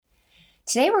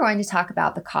Today we're going to talk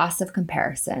about the cost of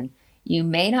comparison. You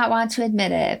may not want to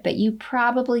admit it, but you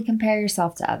probably compare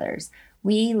yourself to others.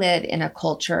 We live in a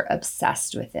culture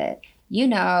obsessed with it. You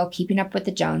know, keeping up with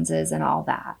the Joneses and all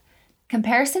that.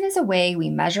 Comparison is a way we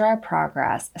measure our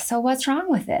progress, so what's wrong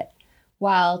with it?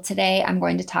 Well, today I'm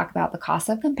going to talk about the cost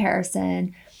of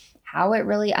comparison, how it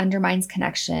really undermines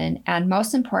connection, and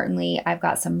most importantly, I've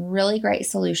got some really great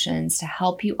solutions to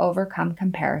help you overcome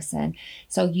comparison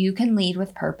so you can lead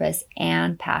with purpose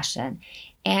and passion.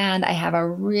 And I have a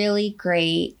really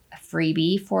great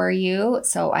freebie for you.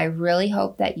 So I really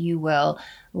hope that you will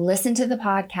listen to the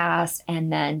podcast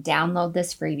and then download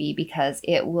this freebie because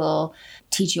it will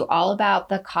teach you all about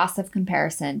the cost of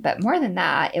comparison. But more than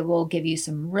that, it will give you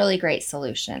some really great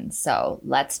solutions. So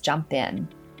let's jump in.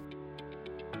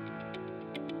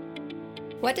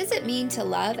 What does it mean to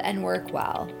love and work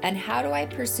well? And how do I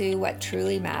pursue what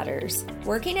truly matters?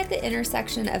 Working at the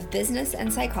intersection of business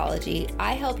and psychology,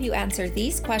 I help you answer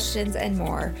these questions and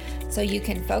more so you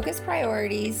can focus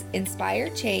priorities, inspire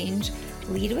change,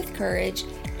 lead with courage,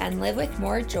 and live with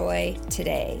more joy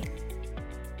today.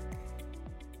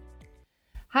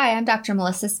 Hi, I'm Dr.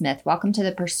 Melissa Smith. Welcome to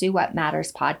the Pursue What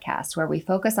Matters podcast, where we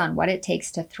focus on what it takes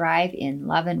to thrive in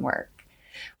love and work.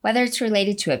 Whether it's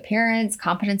related to appearance,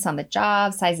 competence on the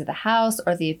job, size of the house,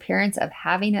 or the appearance of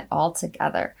having it all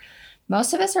together,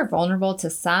 most of us are vulnerable to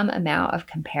some amount of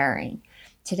comparing.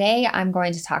 Today, I'm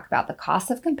going to talk about the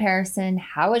cost of comparison,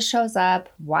 how it shows up,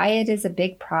 why it is a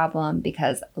big problem,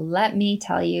 because let me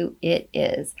tell you, it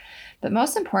is. But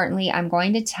most importantly, I'm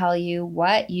going to tell you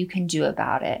what you can do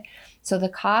about it so the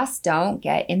costs don't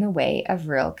get in the way of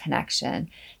real connection.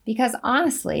 Because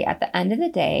honestly, at the end of the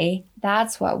day,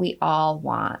 that's what we all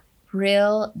want.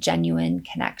 Real, genuine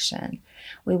connection.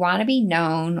 We want to be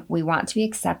known. We want to be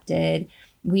accepted.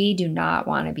 We do not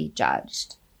want to be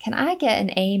judged. Can I get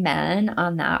an amen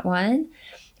on that one?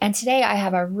 And today I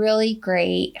have a really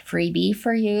great freebie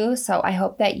for you. So I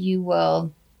hope that you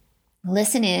will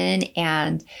listen in,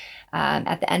 and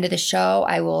at the end of the show,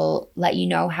 I will let you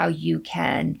know how you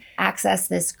can access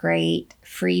this great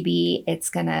freebie.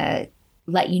 It's going to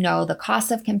let you know the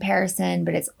cost of comparison,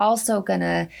 but it's also going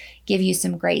to give you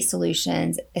some great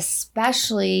solutions.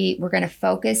 Especially, we're going to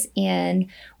focus in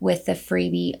with the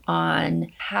freebie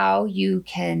on how you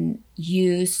can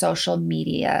use social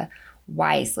media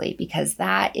wisely, because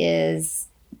that is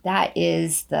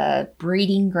the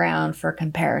breeding ground for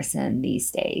comparison these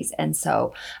days. And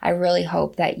so I really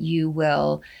hope that you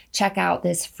will check out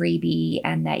this freebie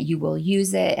and that you will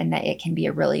use it and that it can be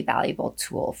a really valuable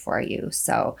tool for you.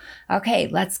 So, okay,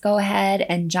 let's go ahead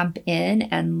and jump in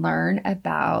and learn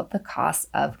about the cost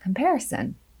of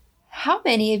comparison. How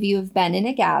many of you have been in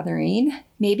a gathering?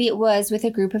 Maybe it was with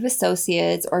a group of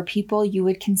associates or people you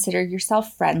would consider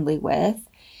yourself friendly with,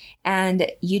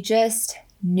 and you just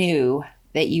knew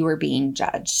that you were being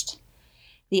judged.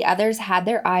 The others had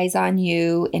their eyes on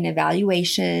you in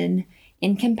evaluation,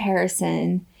 in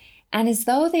comparison, and as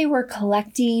though they were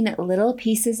collecting little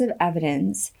pieces of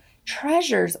evidence,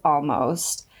 treasures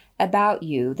almost, about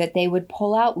you that they would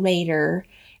pull out later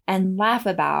and laugh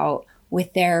about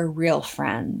with their real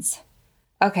friends.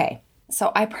 Okay,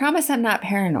 so I promise I'm not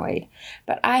paranoid,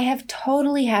 but I have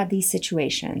totally had these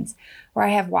situations where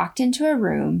I have walked into a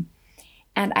room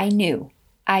and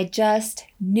I just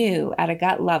knew at a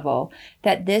gut level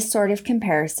that this sort of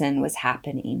comparison was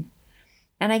happening.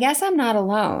 And I guess I'm not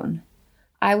alone.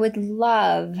 I would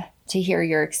love to hear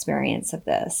your experience of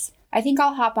this. I think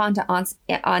I'll hop onto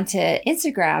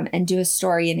Instagram and do a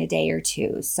story in a day or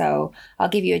two. So I'll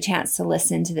give you a chance to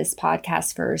listen to this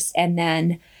podcast first. And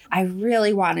then I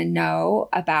really want to know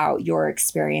about your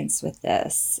experience with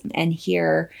this and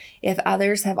hear if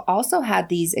others have also had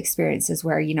these experiences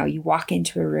where, you walk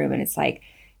into a room and it's like,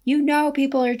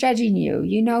 people are judging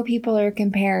you, people are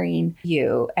comparing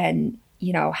you, and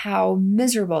how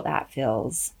miserable that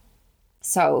feels.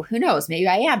 So who knows, maybe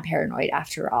I am paranoid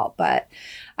after all, but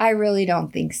I really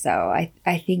don't think so.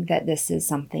 I think that this is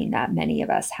something that many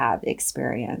of us have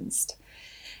experienced.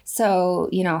 So,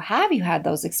 have you had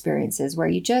those experiences where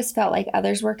you just felt like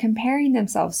others were comparing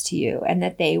themselves to you and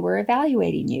that they were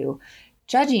evaluating you,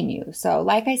 judging you? So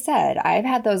like I said, I've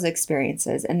had those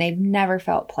experiences and they've never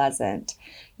felt pleasant.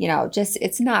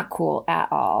 It's not cool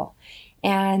at all.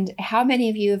 And how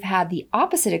many of you have had the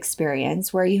opposite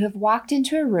experience where you have walked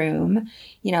into a room,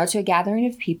 to a gathering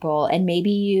of people, and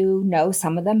maybe you know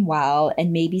some of them well,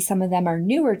 and maybe some of them are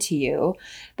newer to you,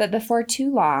 but before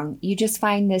too long, you just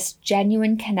find this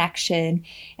genuine connection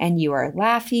and you are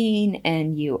laughing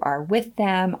and you are with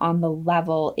them on the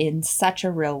level in such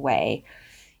a real way.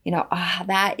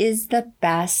 That is the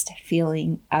best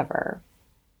feeling ever.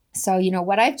 So,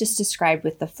 what I've just described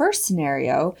with the first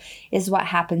scenario is what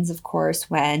happens, of course,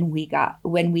 when we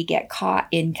get caught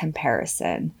in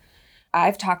comparison.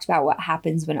 I've talked about what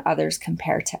happens when others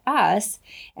compare to us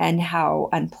and how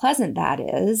unpleasant that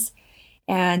is.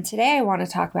 And today I want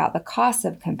to talk about the costs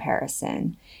of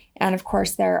comparison. And of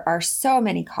course, there are so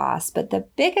many costs, but the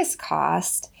biggest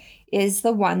cost is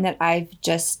the one that I've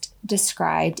just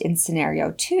described in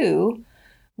scenario 2,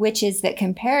 which is that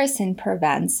comparison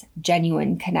prevents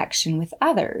genuine connection with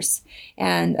others.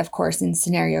 And of course, in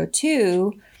scenario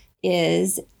 2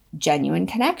 is genuine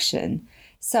connection.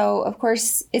 So of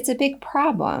course, it's a big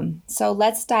problem. So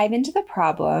let's dive into the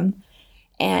problem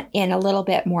and in a little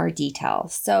bit more detail.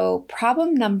 So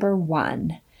problem number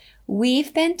 1,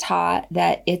 we've been taught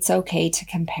that it's okay to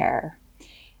compare.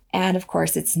 And of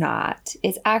course, it's not.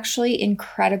 It's actually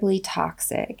incredibly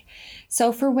toxic.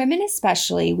 So for women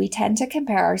especially, we tend to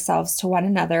compare ourselves to one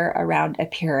another around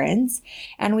appearance.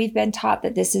 And we've been taught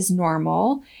that this is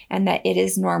normal and that it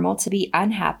is normal to be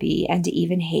unhappy and to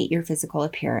even hate your physical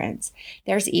appearance.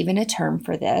 There's even a term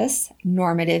for this,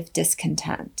 normative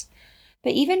discontent.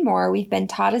 But even more, we've been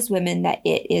taught as women that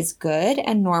it is good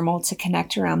and normal to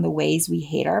connect around the ways we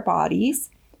hate our bodies,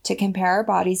 to compare our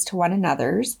bodies to one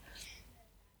another's,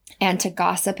 and to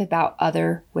gossip about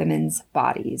other women's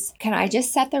bodies. Can I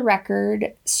just set the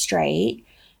record straight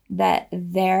that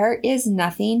there is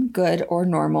nothing good or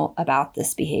normal about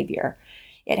this behavior?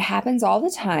 It happens all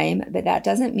the time, but that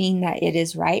doesn't mean that it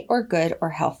is right or good or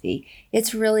healthy.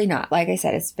 It's really not. Like I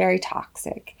said, it's very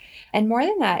toxic. And more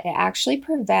than that, it actually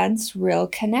prevents real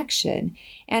connection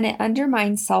and it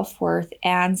undermines self-worth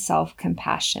and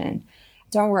self-compassion.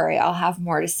 Don't worry, I'll have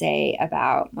more to say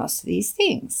about most of these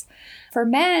things. For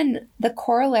men, the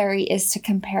corollary is to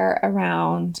compare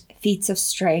around feats of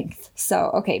strength.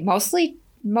 So, okay, mostly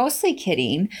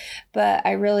kidding, but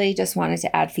I really just wanted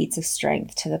to add feats of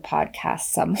strength to the podcast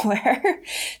somewhere.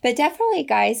 But definitely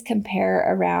guys compare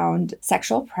around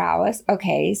sexual prowess.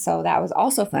 Okay, so that was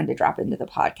also fun to drop into the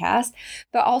podcast,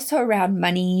 but also around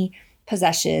money,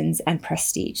 possessions, and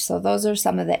prestige. So those are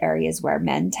some of the areas where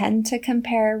men tend to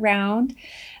compare around.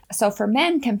 So for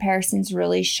men, comparisons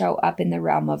really show up in the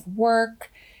realm of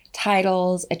work,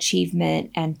 titles,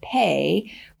 achievement, and pay,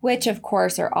 which of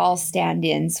course are all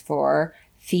stand-ins for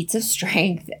feats of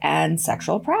strength and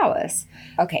sexual prowess.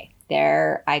 Okay,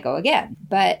 there I go again.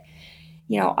 But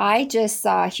I just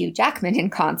saw Hugh Jackman in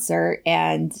concert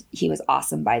and he was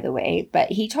awesome, by the way, but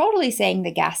he totally sang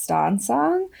the Gaston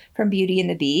song from Beauty and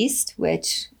the Beast,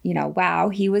 which, wow,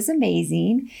 he was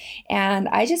amazing. And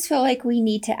I just feel like we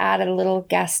need to add a little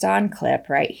Gaston clip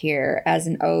right here as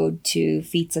an ode to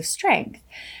feats of strength.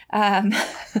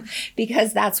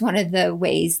 Because that's one of the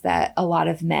ways that a lot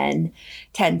of men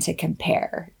tend to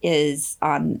compare is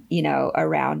on,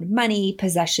 around money,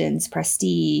 possessions,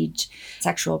 prestige,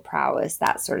 sexual prowess,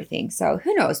 that sort of thing. So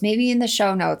who knows, maybe in the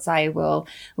show notes, I will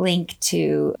link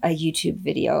to a YouTube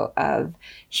video of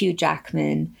Hugh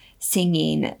Jackman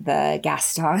singing the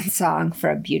Gaston song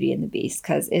from Beauty and the Beast,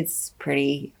 because it's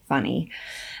pretty funny.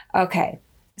 Okay.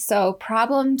 So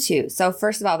problem 2. So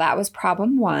first of all, that was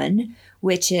problem 1,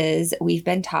 which is we've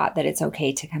been taught that it's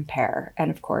okay to compare.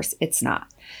 And of course, it's not.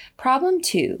 Problem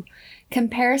 2,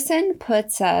 comparison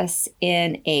puts us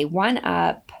in a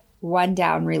one-up,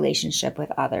 one-down relationship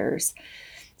with others.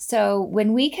 So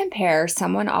when we compare,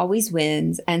 someone always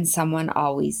wins and someone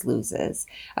always loses.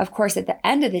 Of course, at the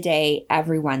end of the day,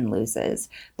 everyone loses.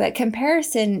 But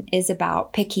comparison is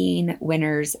about picking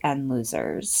winners and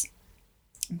losers.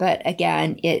 But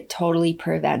again, it totally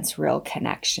prevents real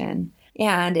connection.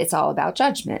 And it's all about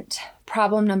judgment.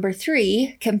 Problem number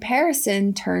 3,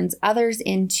 comparison turns others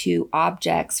into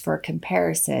objects for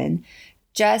comparison,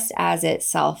 just as it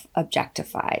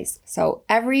self-objectifies. So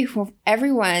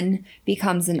everyone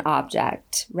becomes an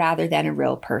object rather than a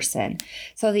real person.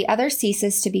 So the other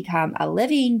ceases to become a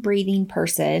living, breathing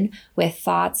person with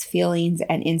thoughts, feelings,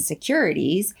 and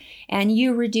insecurities, and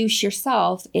you reduce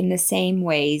yourself in the same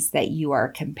ways that you are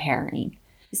comparing.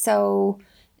 So,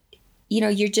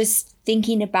 you're just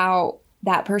thinking about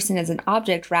that person as an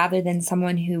object rather than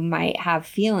someone who might have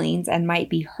feelings and might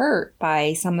be hurt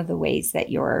by some of the ways that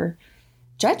you're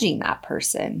judging that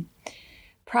person.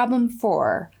 Problem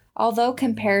 4, although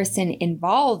comparison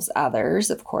involves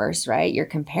others, of course, right? You're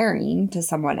comparing to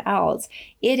someone else.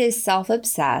 It is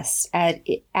self-obsessed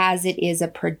as it is a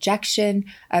projection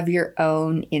of your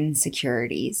own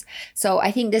insecurities. So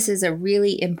I think this is a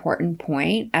really important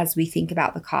point as we think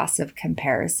about the cost of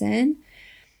comparison.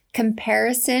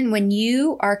 Comparison, when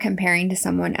you are comparing to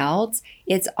someone else,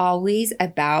 it's always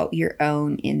about your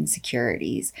own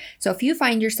insecurities. So if you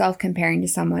find yourself comparing to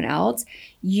someone else,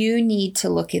 you need to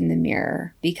look in the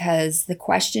mirror, because the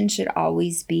question should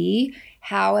always be,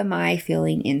 how am I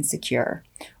feeling insecure?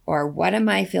 Or what am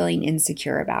I feeling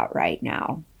insecure about right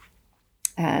now?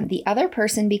 The other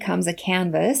person becomes a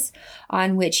canvas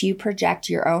on which you project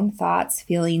your own thoughts,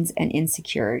 feelings, and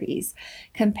insecurities.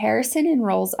 Comparison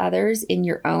enrolls others in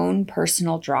your own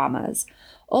personal dramas.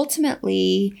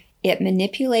 Ultimately, it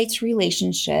manipulates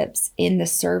relationships in the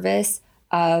service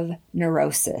of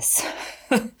neurosis.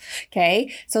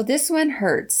 Okay, so this one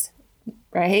hurts,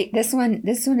 right? This one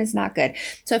is not good.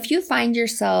 So if you find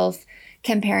yourself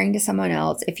comparing to someone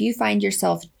else, if you find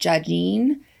yourself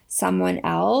judging someone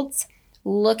else,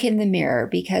 look in the mirror,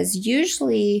 because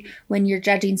usually when you're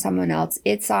judging someone else,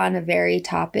 it's on a very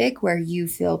topic where you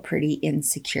feel pretty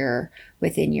insecure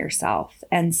within yourself.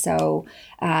 And so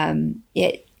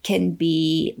it can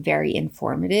be very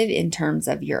informative in terms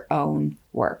of your own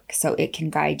work. So it can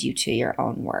guide you to your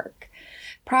own work.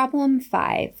 Problem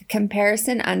 5,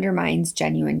 comparison undermines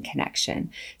genuine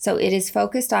connection. So it is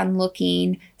focused on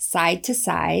looking side to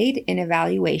side in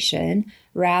evaluation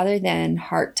rather than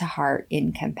heart to heart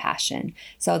in compassion.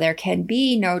 So there can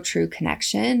be no true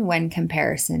connection when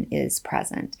comparison is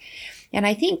present. And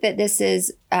I think that this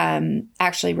is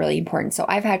actually really important. So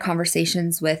I've had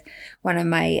conversations with one of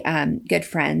my good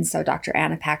friends, so Dr.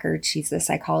 Anna Packard. She's a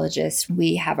psychologist.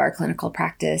 We have our clinical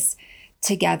practice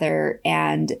together,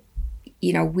 and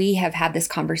we have had this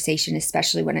conversation,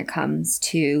 especially when it comes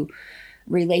to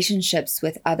relationships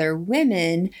with other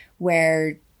women,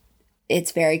 where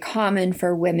it's very common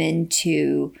for women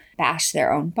to bash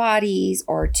their own bodies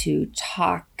or to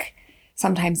talk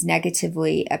sometimes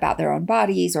negatively about their own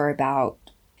bodies or about,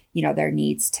 their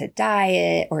needs to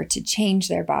diet or to change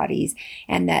their bodies.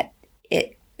 And that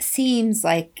it seems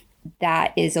like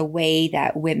that is a way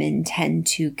that women tend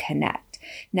to connect.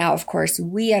 Now, of course,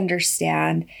 we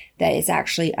understand that it's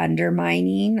actually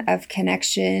undermining of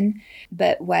connection.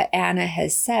 But what Anna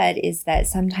has said is that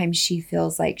sometimes she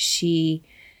feels like she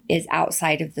is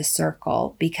outside of the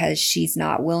circle because she's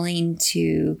not willing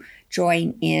to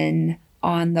join in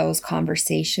on those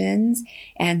conversations.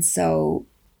 And so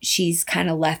she's kind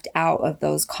of left out of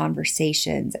those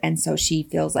conversations. And so she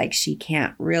feels like she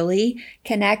can't really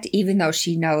connect, even though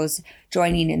she knows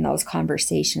joining in those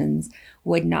conversations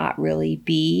would not really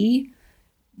be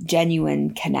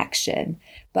genuine connection.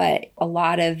 But a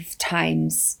lot of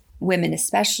times women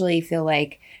especially feel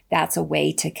like that's a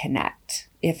way to connect.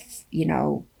 If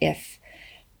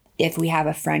we have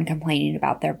a friend complaining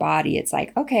about their body, it's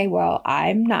like, okay, well,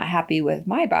 I'm not happy with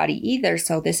my body either.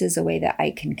 So this is a way that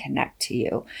I can connect to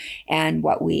you. And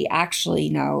what we actually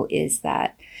know is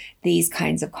that these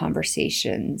kinds of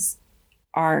conversations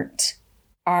aren't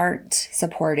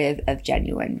supportive of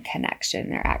genuine connection.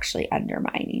 They're actually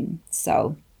undermining.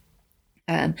 So,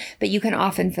 but you can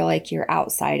often feel like you're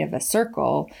outside of a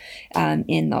circle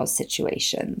in those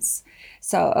situations.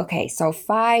 So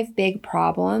 5 big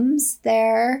problems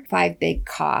there, 5 big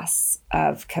costs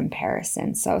of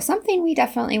comparison. So something we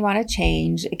definitely want to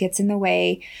change. It gets in the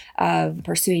way of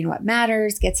pursuing what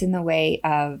matters, gets in the way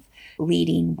of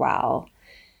leading well.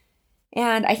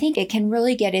 And I think it can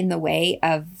really get in the way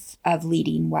of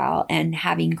leading well and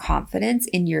having confidence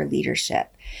in your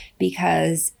leadership,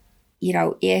 because,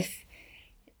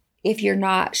 if you're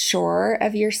not sure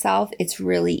of yourself, it's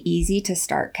really easy to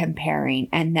start comparing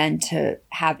and then to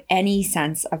have any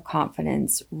sense of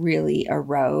confidence really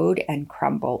erode and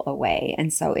crumble away.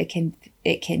 And so it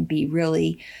can be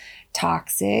really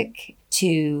toxic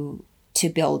to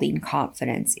building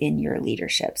confidence in your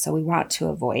leadership. So we want to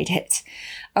avoid it.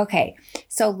 Okay,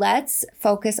 so let's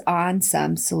focus on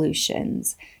some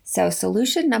solutions. So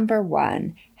solution number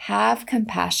 1, have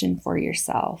compassion for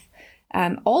yourself.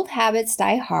 Old habits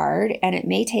die hard, and it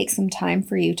may take some time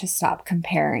for you to stop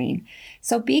comparing.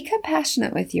 So be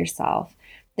compassionate with yourself.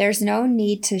 There's no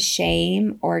need to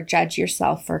shame or judge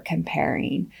yourself for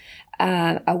comparing.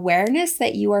 Awareness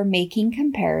that you are making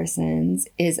comparisons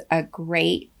is a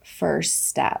great first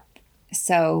step.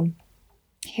 So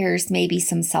here's maybe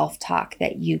some self-talk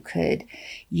that you could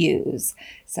use.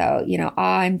 So,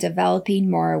 I'm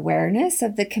developing more awareness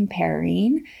of the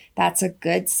comparing. That's a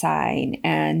good sign.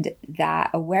 And that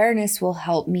awareness will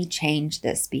help me change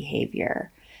this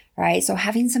behavior, right? So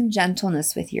having some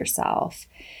gentleness with yourself.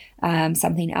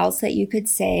 Something else that you could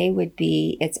say would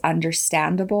be, it's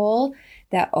understandable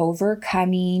that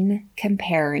overcoming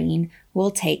comparing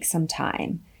will take some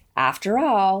time. After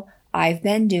all, I've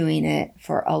been doing it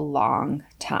for a long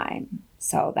time.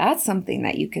 So that's something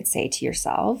that you could say to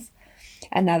yourself.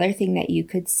 Another thing that you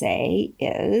could say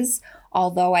is,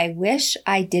 although I wish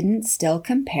I didn't still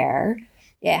compare,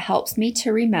 it helps me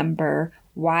to remember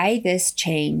why this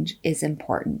change is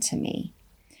important to me.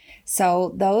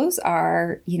 So those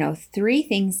are, 3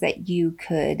 things that you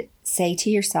could say to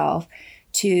yourself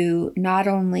to not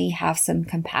only have some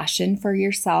compassion for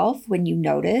yourself when you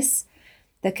notice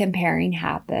the comparing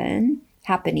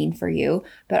happening for you,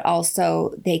 but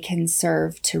also they can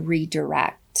serve to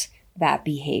redirect that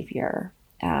behavior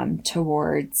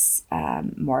towards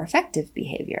more effective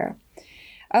behavior.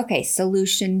 Okay,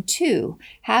 solution 2,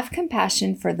 have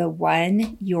compassion for the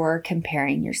one you're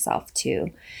comparing yourself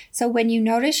to. So when you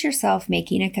notice yourself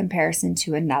making a comparison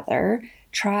to another,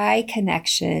 try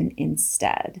connection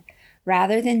instead.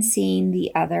 Rather than seeing the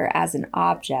other as an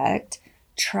object,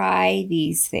 try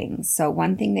these things. So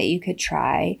one thing that you could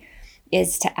try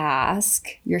is to ask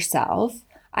yourself,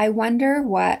 I wonder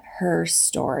what her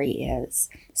story is.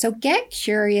 So get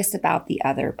curious about the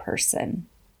other person.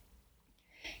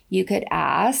 You could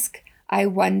ask, I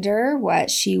wonder what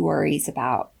she worries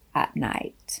about at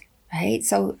night, right?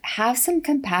 So have some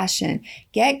compassion,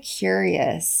 get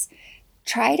curious,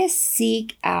 try to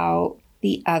seek out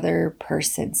the other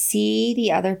person, see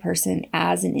the other person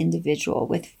as an individual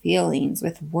with feelings,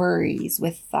 with worries,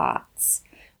 with thoughts,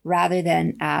 rather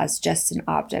than as just an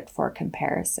object for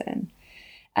comparison.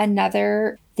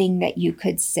 Another thing that you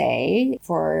could say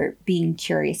for being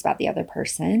curious about the other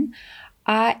person,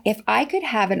 if I could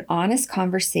have an honest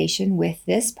conversation with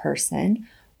this person,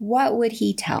 what would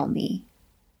he tell me?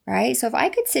 Right? So if I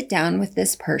could sit down with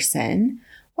this person,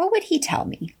 what would he tell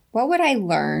me? What would I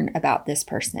learn about this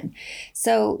person?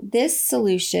 So this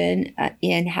solution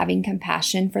in having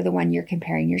compassion for the one you're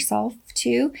comparing yourself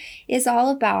to is all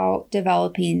about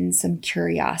developing some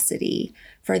curiosity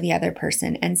for the other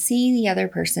person and seeing the other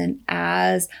person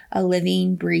as a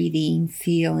living, breathing,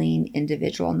 feeling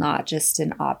individual, not just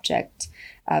an object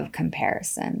of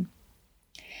comparison.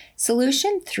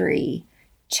 Solution 3,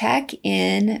 check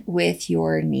in with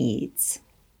your needs.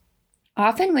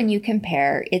 Often when you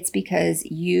compare, it's because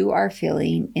you are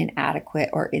feeling inadequate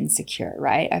or insecure,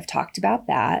 right? I've talked about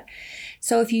that.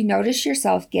 So if you notice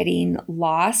yourself getting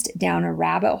lost down a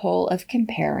rabbit hole of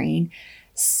comparing,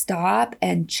 stop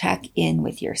and check in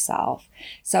with yourself.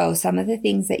 So some of the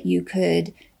things that you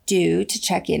could do to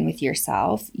check in with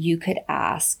yourself, you could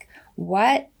ask,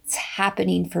 what's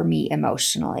happening for me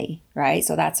emotionally, right?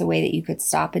 So that's a way that you could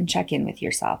stop and check in with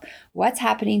yourself. What's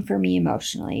happening for me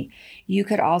emotionally? You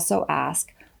could also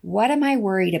ask, what am I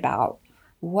worried about?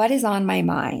 What is on my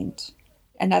mind?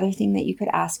 Another thing that you could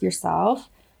ask yourself,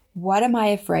 what am I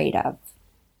afraid of,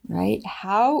 right?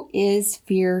 How is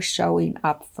fear showing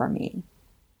up for me?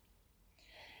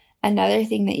 Another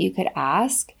thing that you could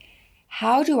ask,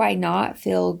 how do I not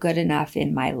feel good enough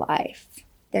in my life?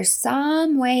 There's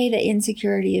some way that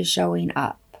insecurity is showing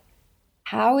up.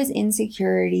 How is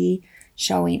insecurity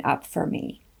showing up for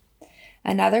me?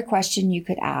 Another question you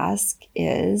could ask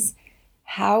is,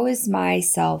 how is my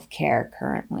self-care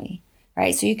currently?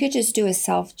 Right? So you could just do a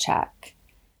self-check,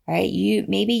 right?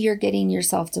 Maybe you're getting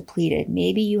yourself depleted.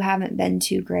 Maybe you haven't been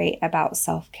too great about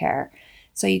self-care.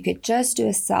 So you could just do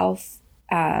a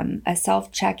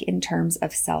self-check in terms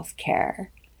of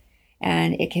self-care.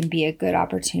 And it can be a good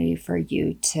opportunity for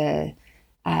you to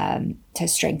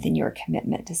strengthen your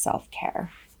commitment to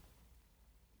self-care.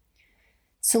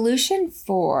 Solution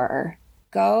 4,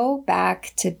 go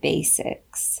back to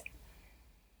basics.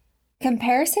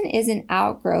 Comparison is an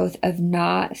outgrowth of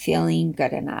not feeling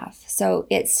good enough. So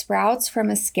it sprouts from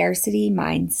a scarcity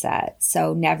mindset.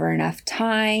 So never enough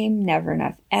time, never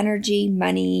enough energy,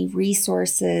 money,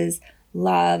 resources,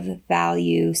 love,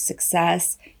 value,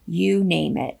 success, you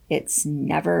name it. It's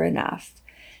never enough.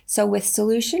 So with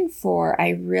solution 4, I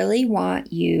really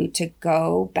want you to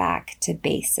go back to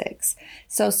basics.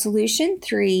 So solution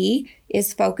 3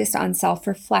 is focused on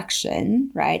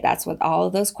self-reflection, right? That's what all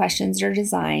of those questions are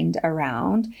designed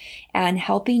around, and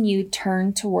helping you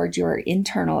turn toward your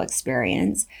internal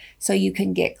experience so you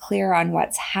can get clear on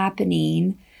what's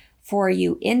happening for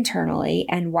you internally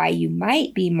and why you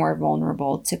might be more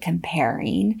vulnerable to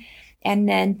comparing. And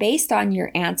then based on your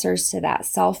answers to that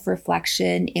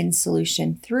self-reflection in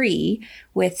solution 3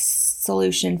 with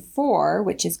solution 4,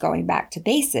 which is going back to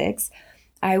basics,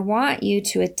 I want you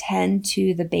to attend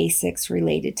to the basics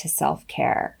related to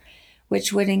self-care,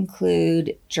 which would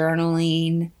include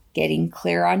journaling, getting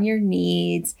clear on your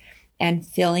needs, and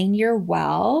filling your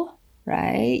well,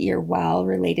 right? Your well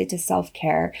related to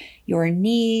self-care, your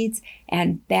needs,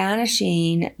 and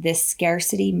banishing this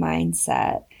scarcity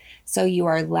mindset so you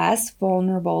are less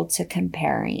vulnerable to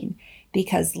comparing.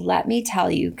 Because let me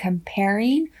tell you,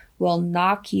 comparing will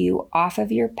knock you off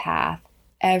of your path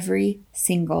every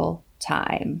single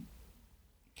time.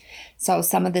 So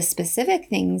some of the specific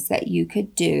things that you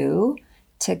could do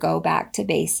to go back to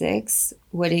basics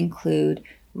would include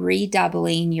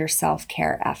redoubling your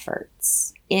self-care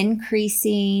efforts,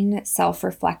 increasing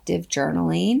self-reflective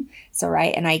journaling. So,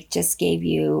 right, and I just gave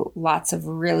you lots of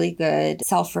really good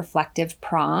self-reflective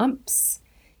prompts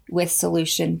with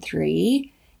solution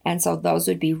 3. And so those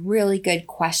would be really good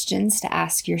questions to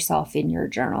ask yourself in your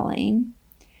journaling.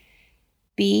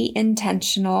 Be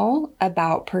intentional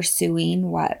about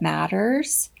pursuing what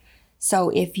matters. So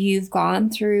if you've gone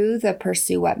through the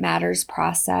Pursue What Matters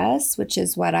process, which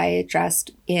is what I addressed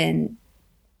in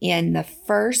the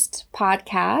first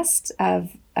podcast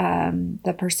of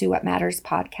the Pursue What Matters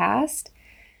podcast,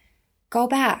 go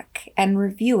back and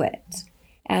review it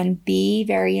and be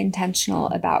very intentional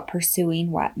about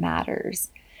pursuing what matters.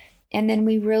 And then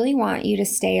we really want you to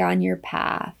stay on your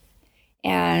path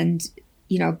and,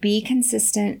 be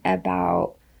consistent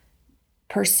about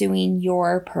pursuing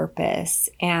your purpose,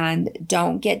 and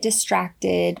don't get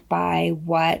distracted by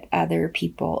what other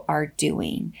people are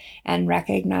doing, and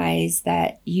recognize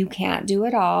that you can't do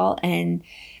it all. And,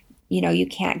 you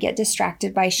can't get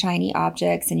distracted by shiny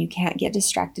objects, and you can't get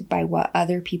distracted by what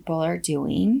other people are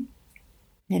doing,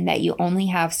 and that you only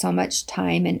have so much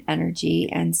time and energy.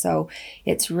 And so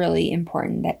it's really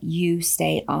important that you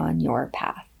stay on your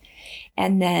path.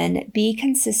 And then be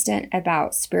consistent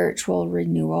about spiritual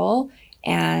renewal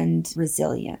and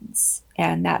resilience.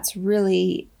 And that's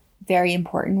really very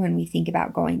important when we think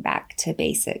about going back to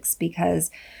basics,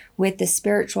 because with the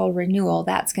spiritual renewal,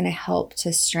 that's going to help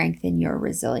to strengthen your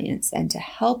resilience and to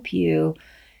help you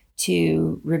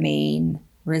to remain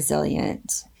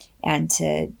resilient and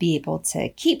to be able to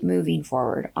keep moving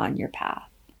forward on your path.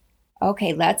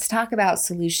 Okay, let's talk about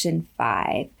solution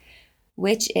 5,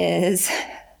 which is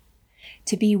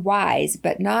to be wise,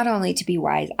 but not only to be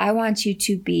wise. I want you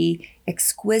to be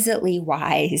exquisitely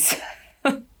wise.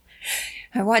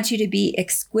 I want you to be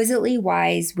exquisitely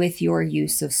wise with your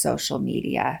use of social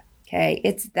media. Okay,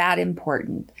 it's that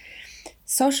important.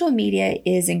 Social media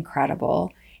is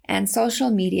incredible, and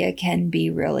social media can be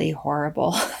really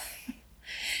horrible.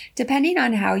 Depending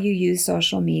on how you use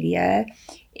social media,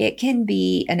 it can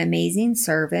be an amazing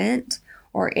servant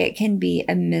or it can be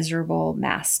a miserable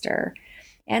master.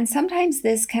 And sometimes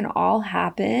this can all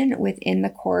happen within the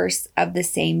course of the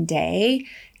same day,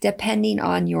 depending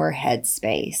on your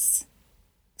headspace.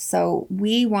 So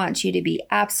we want you to be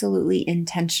absolutely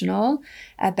intentional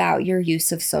about your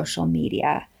use of social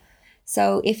media.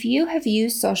 So if you have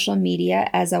used social media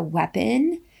as a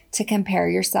weapon to compare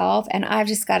yourself, and I've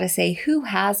just got to say, who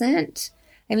hasn't?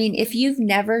 I mean, if you've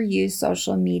never used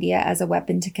social media as a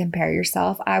weapon to compare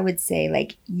yourself, I would say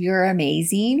you're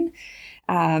amazing.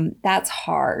 That's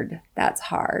hard. But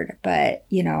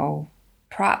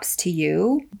props to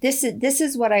you. This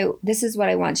is what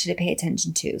I want you to pay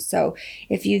attention to. So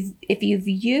if you've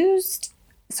used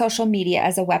social media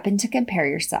as a weapon to compare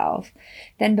yourself,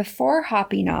 then before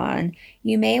hopping on,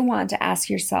 you may want to ask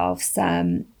yourself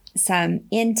some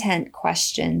intent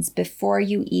questions before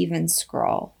you even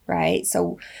scroll, right?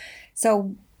 So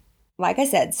like I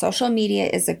said, social media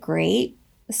is a great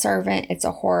servant. It's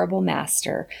a horrible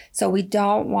master. So we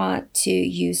don't want to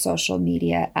use social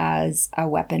media as a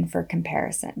weapon for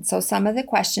comparison. So some of the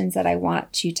questions that I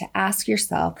want you to ask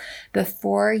yourself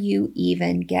before you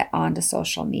even get onto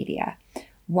social media.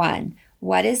 1,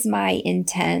 what is my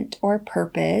intent or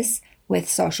purpose with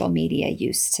social media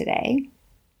use today?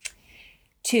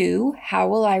 2, how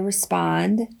will I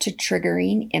respond to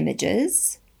triggering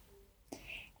images?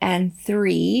 And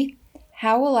 3,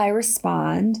 how will I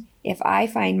respond if I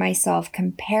find myself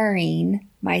comparing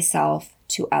myself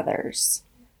to others?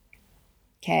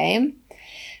 Okay,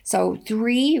 so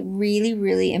 3 really,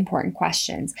 really important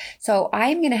questions. So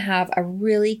I'm going to have a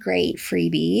really great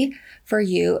freebie for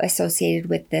you associated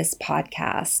with this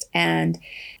podcast. And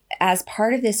as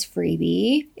part of this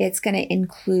freebie, it's going to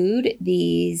include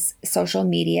these social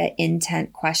media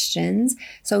intent questions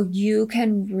so you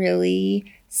can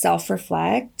really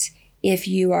self-reflect if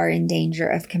you are in danger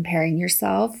of comparing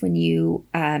yourself when you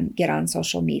get on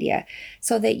social media,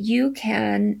 so that you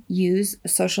can use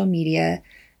social media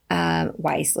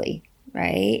wisely,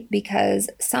 right? Because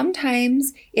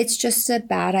sometimes it's just a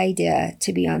bad idea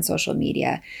to be on social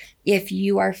media. If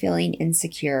you are feeling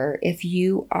insecure, if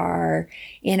you are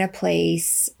in a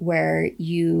place where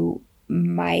you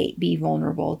might be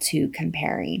vulnerable to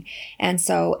comparing. And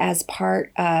so as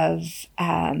part of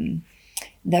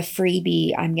the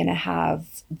freebie, I'm going to have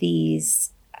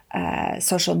these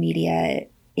social media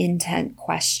intent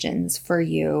questions for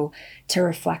you to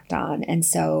reflect on. And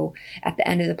so at the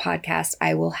end of the podcast,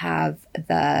 I will have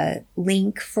the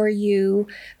link for you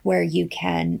where you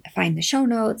can find the show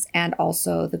notes and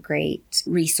also the great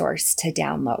resource to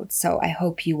download. So I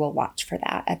hope you will watch for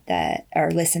that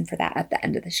or listen for that at the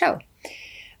end of the show.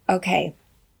 Okay.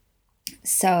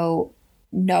 So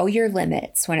know your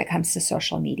limits when it comes to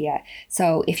social media.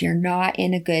 So if you're not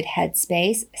in a good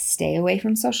headspace, stay away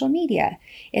from social media.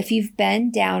 If you've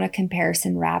been down a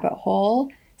comparison rabbit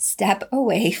hole, step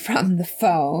away from the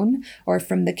phone or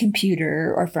from the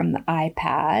computer or from the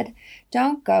iPad.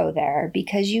 Don't go there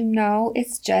because you know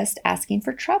it's just asking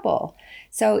for trouble.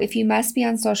 So if you must be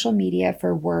on social media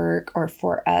for work or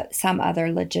for some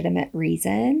other legitimate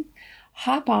reason,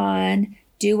 hop on,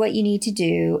 do what you need to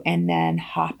do, and then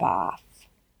hop off.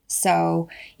 So,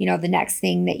 the next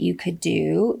thing that you could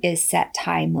do is set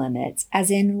time limits, as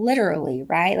in literally,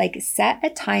 right? Like set a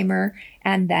timer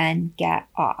and then get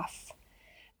off.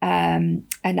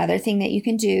 Another thing that you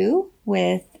can do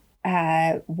with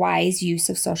wise use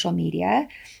of social media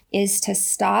is to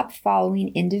stop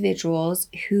following individuals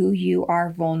who you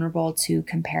are vulnerable to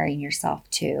comparing yourself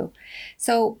to.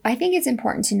 So I think it's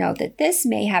important to note that this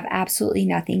may have absolutely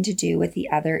nothing to do with the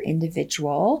other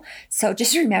individual. So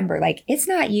just remember, it's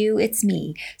not you, it's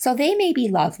me. So they may be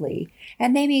lovely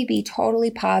and they may be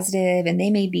totally positive and they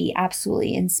may be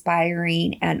absolutely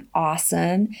inspiring and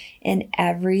awesome in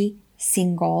every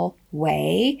single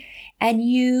way. And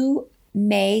you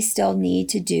may still need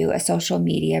to do a social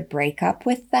media breakup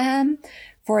with them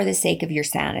for the sake of your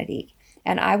sanity.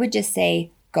 And I would just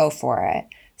say, go for it.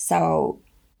 So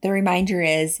the reminder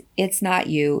is, it's not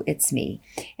you, it's me.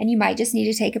 And you might just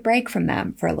need to take a break from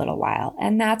them for a little while.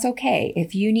 And that's okay.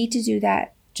 If you need to do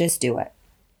that, just do it.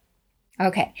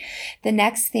 Okay. The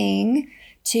next thing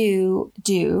to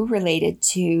do related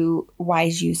to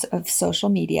wise use of social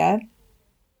media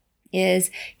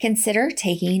is consider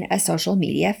taking a social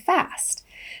media fast.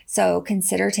 So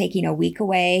consider taking a week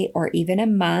away or even a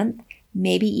month,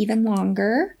 maybe even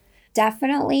longer.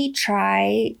 Definitely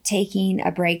try taking a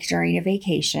break during a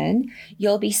vacation.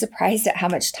 You'll be surprised at how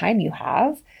much time you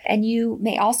have. And you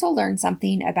may also learn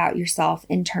something about yourself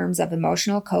in terms of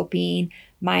emotional coping,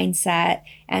 mindset,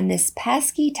 and this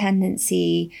pesky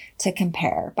tendency to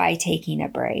compare by taking a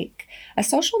break. A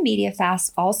social media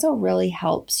fast also really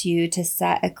helps you to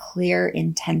set a clear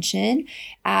intention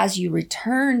as you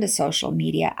return to social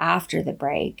media after the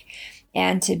break,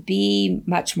 and to be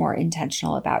much more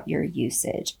intentional about your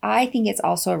usage. I think it's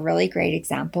also a really great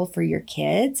example for your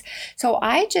kids. So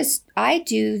I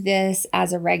do this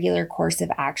as a regular course of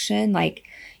action, like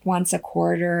once a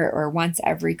quarter or once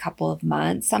every couple of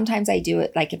months. Sometimes I do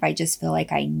it if I just feel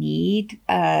like I need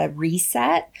a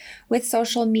reset with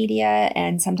social media.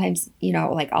 And sometimes,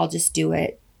 I'll just do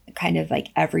it kind of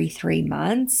every 3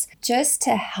 months, just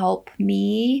to help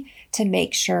me to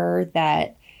make sure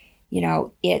that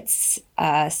it's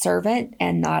a servant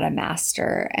and not a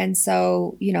master. And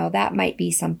so, that might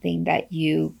be something that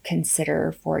you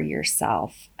consider for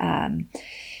yourself.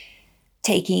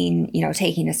 Taking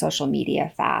a social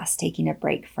media fast, taking a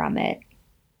break from it.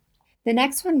 The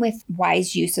next one with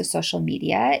wise use of social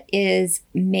media is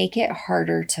make it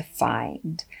harder to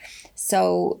find.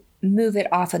 So move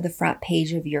it off of the front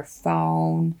page of your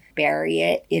phone, bury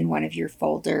it in one of your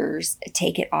folders,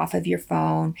 take it off of your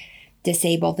phone,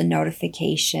 disable the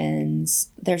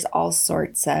notifications. There's all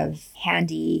sorts of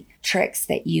handy tricks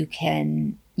that you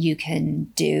can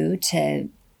do to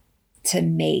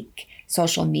make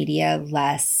social media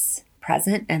less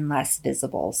present and less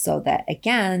visible, so that,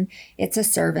 again, it's a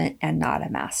servant and not a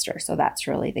master. So that's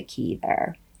really the key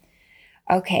there.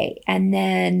 Okay, and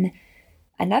then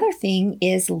another thing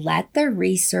is let the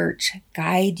research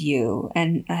guide you.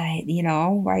 And,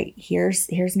 right,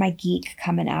 here's my geek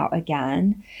coming out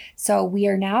again. So we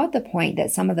are now at the point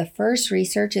that some of the first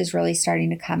research is really starting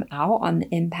to come out on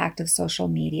the impact of social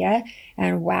media.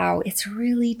 And wow, it's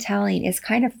really telling. It's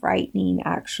kind of frightening,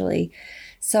 actually.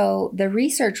 So the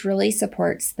research really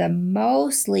supports the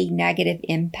mostly negative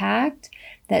impact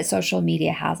that social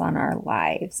media has on our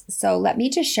lives. So let me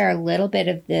just share a little bit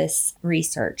of this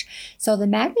research. So the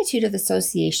magnitude of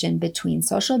association between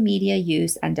social media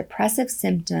use and depressive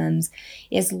symptoms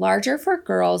is larger for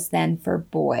girls than for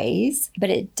boys, but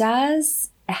it does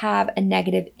have a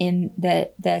negative in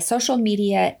the social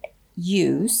media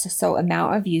use. So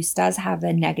amount of use does have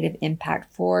a negative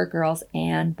impact for girls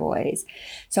and boys.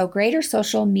 So greater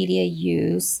social media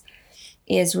use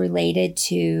is related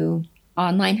to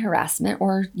online harassment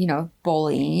or,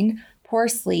 bullying, poor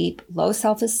sleep, low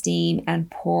self-esteem,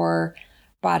 and poor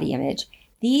body image.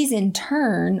 These in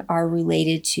turn are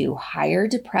related to higher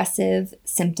depressive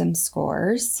symptom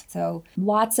scores. So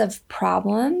lots of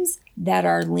problems that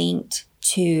are linked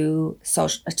to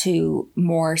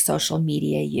more social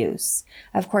media use.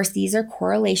 Of course, these are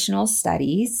correlational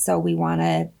studies, so we want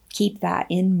to keep that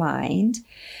in mind.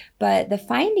 But the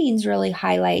findings really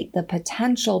highlight the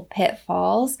potential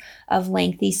pitfalls of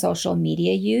lengthy social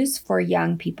media use for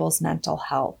young people's mental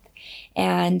health.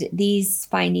 And these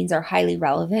findings are highly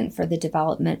relevant for the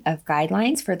development of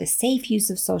guidelines for the safe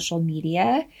use of social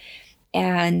media.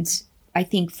 And I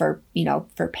think for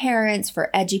parents, for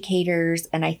educators,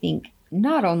 and I think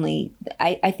not only,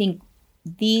 I think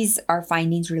these are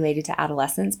findings related to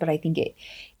adolescents, but I think it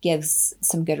gives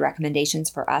some good recommendations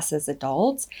for us as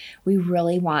adults. We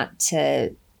really want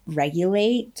to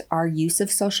regulate our use of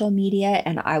social media,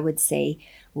 and I would say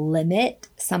limit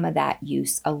some of that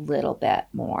use a little bit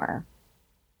more.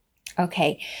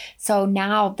 Okay, so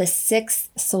now the sixth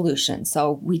solution.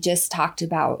 So we just talked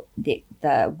about the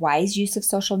wise use of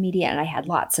social media, and I had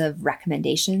lots of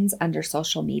recommendations under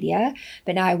social media,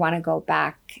 but now I want to go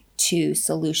back to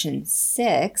solution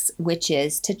 6, which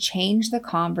is to change the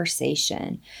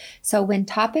conversation. So when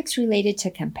topics related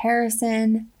to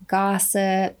comparison,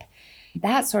 gossip,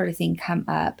 that sort of thing come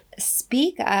up,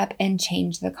 speak up and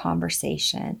change the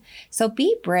conversation. So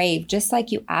be brave, just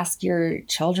like you ask your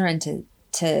children to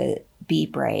be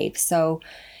brave. So,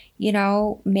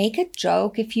 make a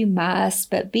joke if you must,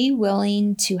 but be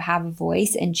willing to have a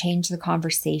voice and change the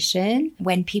conversation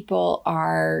when people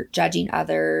are judging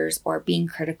others or being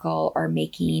critical or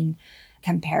making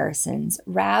comparisons,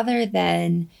 rather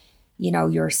than,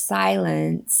 your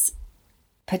silence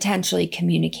potentially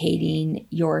communicating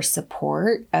your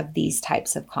support of these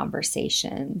types of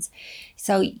conversations.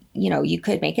 So, you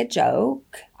could make a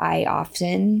joke. I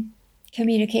often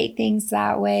communicate things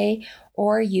that way,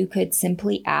 or you could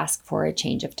simply ask for a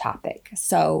change of topic.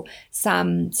 So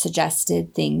some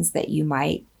suggested things that you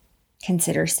might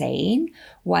consider saying.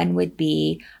 One would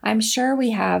be, I'm sure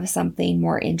we have something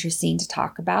more interesting to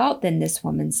talk about than this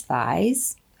woman's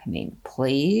thighs. Can we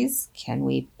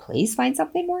please find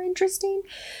something more interesting?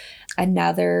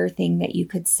 Another thing that you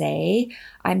could say,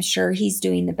 I'm sure he's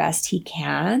doing the best he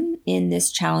can in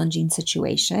this challenging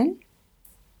situation.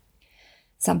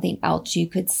 Something else you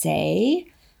could say,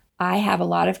 I have a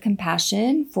lot of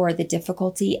compassion for the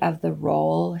difficulty of the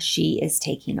role she is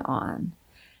taking on.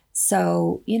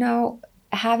 So,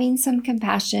 having some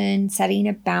compassion, setting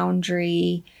a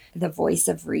boundary, the voice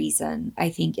of reason, I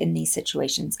think in these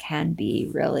situations can be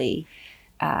really,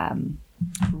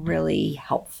 really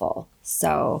helpful.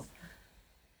 So,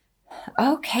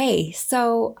 okay,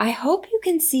 so I hope you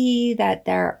can see that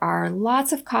there are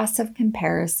lots of costs of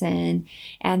comparison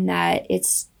and that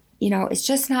it's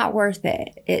just not worth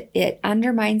it. It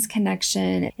undermines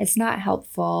connection. It's not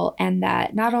helpful. And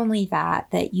that not only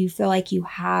that you feel like you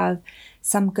have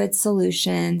some good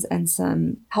solutions and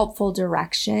some helpful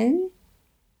direction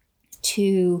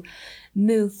to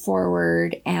move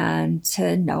forward and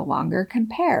to no longer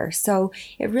compare. So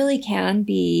it really can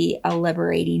be a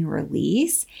liberating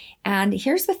release. And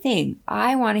here's the thing,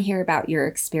 I want to hear about your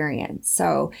experience.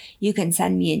 So you can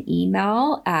send me an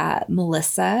email at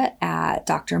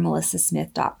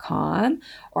melissa@drmelissasmith.com,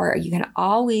 or you can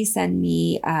always send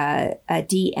me a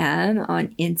DM on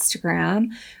Instagram,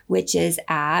 which is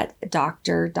at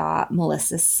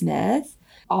dr.melissasmith.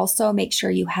 Also, make sure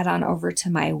you head on over to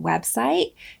my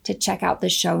website to check out the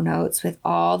show notes with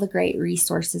all the great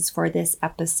resources for this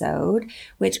episode,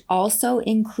 which also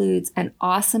includes an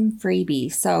awesome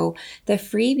freebie. So the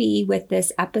freebie with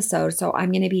this episode, so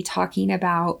I'm going to be talking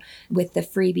about with the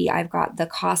freebie, I've got the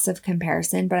cost of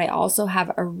comparison, but I also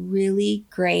have a really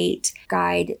great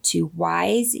guide to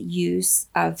wise use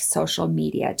of social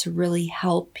media to really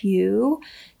help you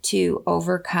to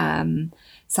overcome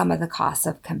some of the costs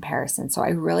of comparison. So I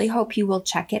really hope you will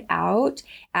check it out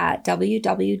at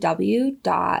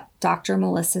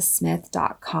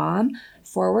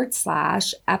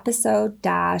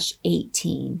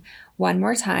www.drmelissasmith.com/episode-18. One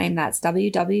more time, that's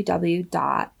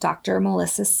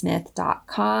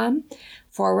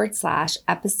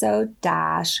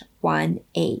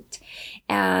www.drmelissasmith.com/episode-18.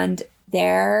 And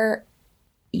there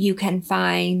you can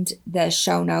find the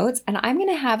show notes, and I'm going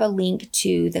to have a link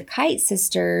to the Kite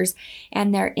Sisters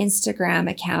and their Instagram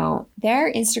account. Their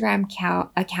Instagram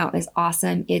account is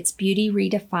awesome. It's Beauty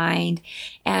Redefined,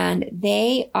 and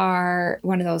they are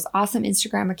one of those awesome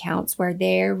Instagram accounts where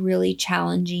they're really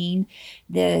challenging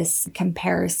this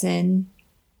comparison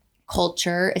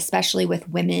culture, especially with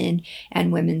women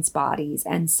and women's bodies.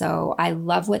 And so I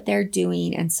love what they're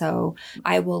doing. And so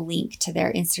I will link to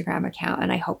their Instagram account,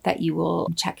 and I hope that you will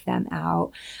check them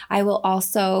out. I will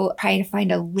also try to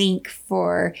find a link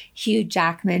for Hugh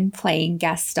Jackman playing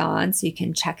Gaston, so you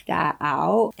can check that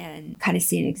out and kind of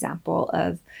see an example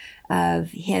of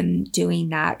him doing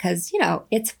that, because,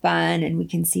 it's fun, and we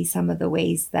can see some of the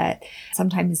ways that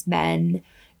sometimes men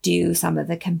do some of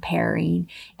the comparing.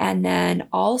 And then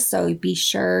also be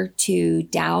sure to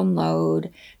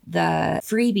download the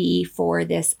freebie for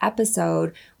this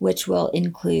episode, which will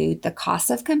include the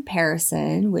cost of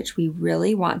comparison, which we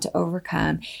really want to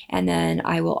overcome. And then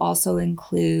I will also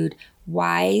include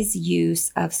wise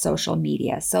use of social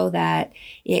media so that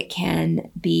it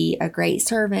can be a great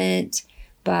servant,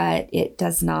 but it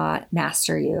does not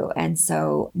master you. And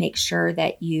so make sure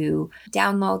that you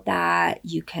download that.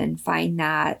 You can find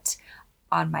that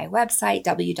on my website,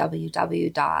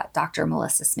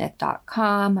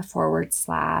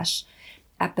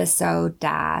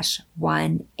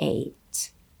 www.drmelissasmith.com/episode-18.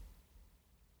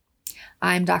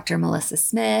 I'm Dr. Melissa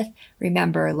Smith.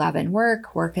 Remember, love and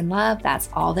work and love, that's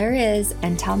all there is.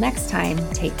 Until next time,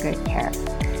 take good care.